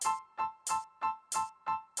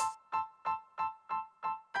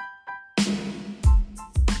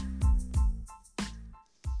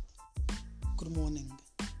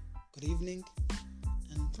evening,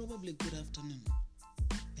 and probably good afternoon.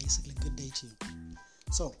 Basically, good day to you.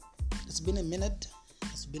 So, it's been a minute,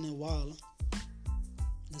 it's been a while.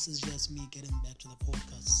 This is just me getting back to the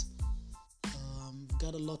podcast.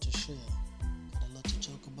 Got a lot to share, got a lot to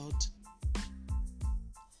talk about.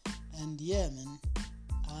 And yeah, man,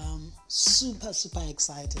 I'm super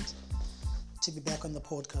excited to be back on the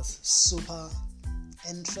podcast. Super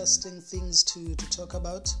interesting things to talk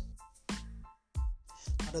about.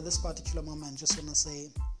 But at this particular moment, just want to say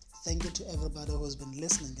thank you to everybody who has been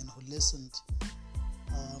listening and who listened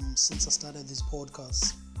since I started this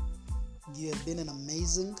podcast. You have been an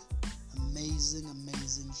amazing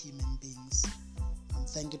human beings. And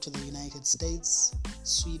thank you to the United States,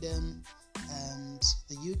 Sweden, and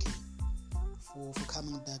the UK for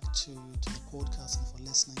coming back to the podcast and for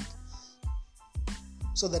listening.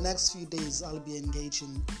 So the next few days, I'll be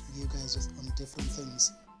engaging you guys on different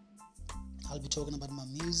things. I'll be talking about my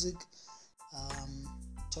music,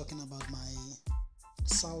 talking about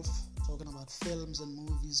myself, talking about films and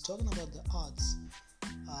movies, talking about the arts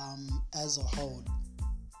as a whole.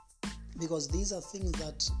 Because these are things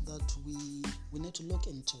that we need to look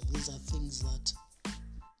into. These are things that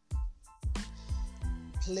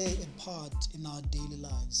play a part in our daily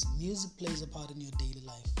lives. Music plays a part in your daily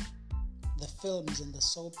life. The films and the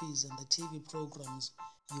soapies and the TV programs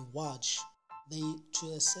you watch, they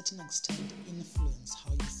to a certain extent influence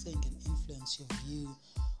how you think and influence your view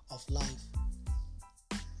of life,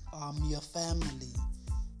 your family,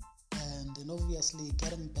 and obviously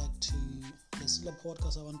getting back to the still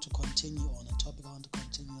podcast I want to continue on, a topic I want to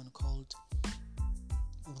continue on called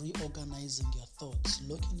reorganizing your thoughts,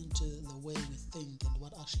 looking into the way we think and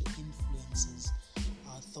what actually influences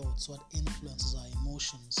our thoughts, what influences our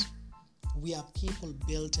emotions. We are people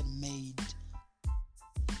built and made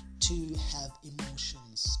to have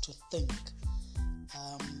emotions, to think.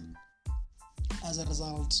 As a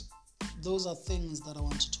result, those are things that I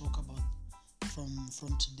want to talk about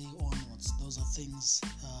from today onwards. Those are things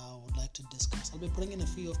I would like to discuss. I'll be bringing a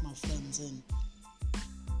few of my friends in.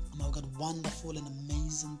 I've got wonderful and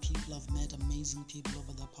amazing people. I've met amazing people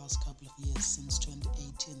over the past couple of years since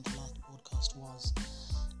 2018. The last podcast was.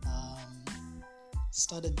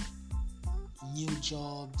 Started new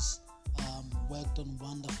jobs, worked on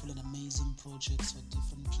wonderful and amazing projects for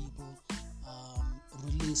different people,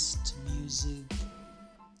 released music,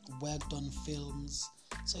 worked on films.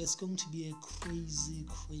 So it's going to be a crazy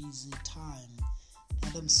time,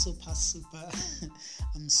 and I'm super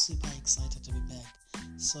I'm super excited to be back.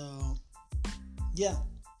 So yeah,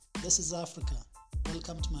 this is Africa.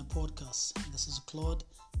 Welcome to my podcast. This is Claude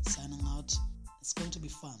signing out. It's going to be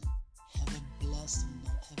fun. Have a blessed and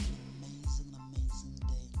have an amazing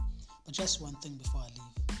day. But just one thing before I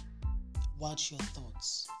leave. Watch your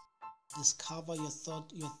thoughts. Discover your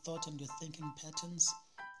thought and your thinking patterns,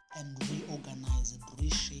 and reorganize it,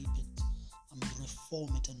 reshape it,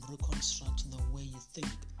 reform it, and reconstruct the way you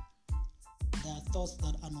think. There are thoughts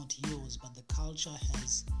that are not yours, but the culture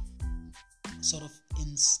has sort of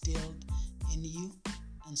instilled in you,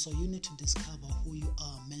 and so you need to discover who you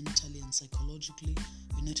are mentally and psychologically.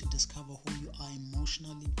 You need to discover who you are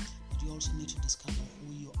emotionally, but you also need to discover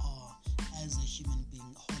who you are as a human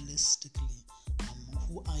being holistically.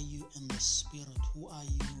 Who are you in the spirit? Who are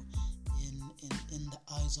you in the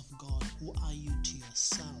eyes of God? Who are you to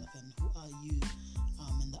yourself? And who are you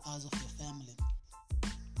in the eyes of your family?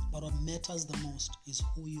 But what matters the most is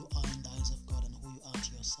who you are in the eyes of God and who you are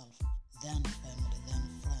to yourself. Then family, then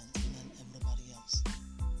friends, and then everybody else.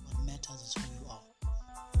 What matters is who you are.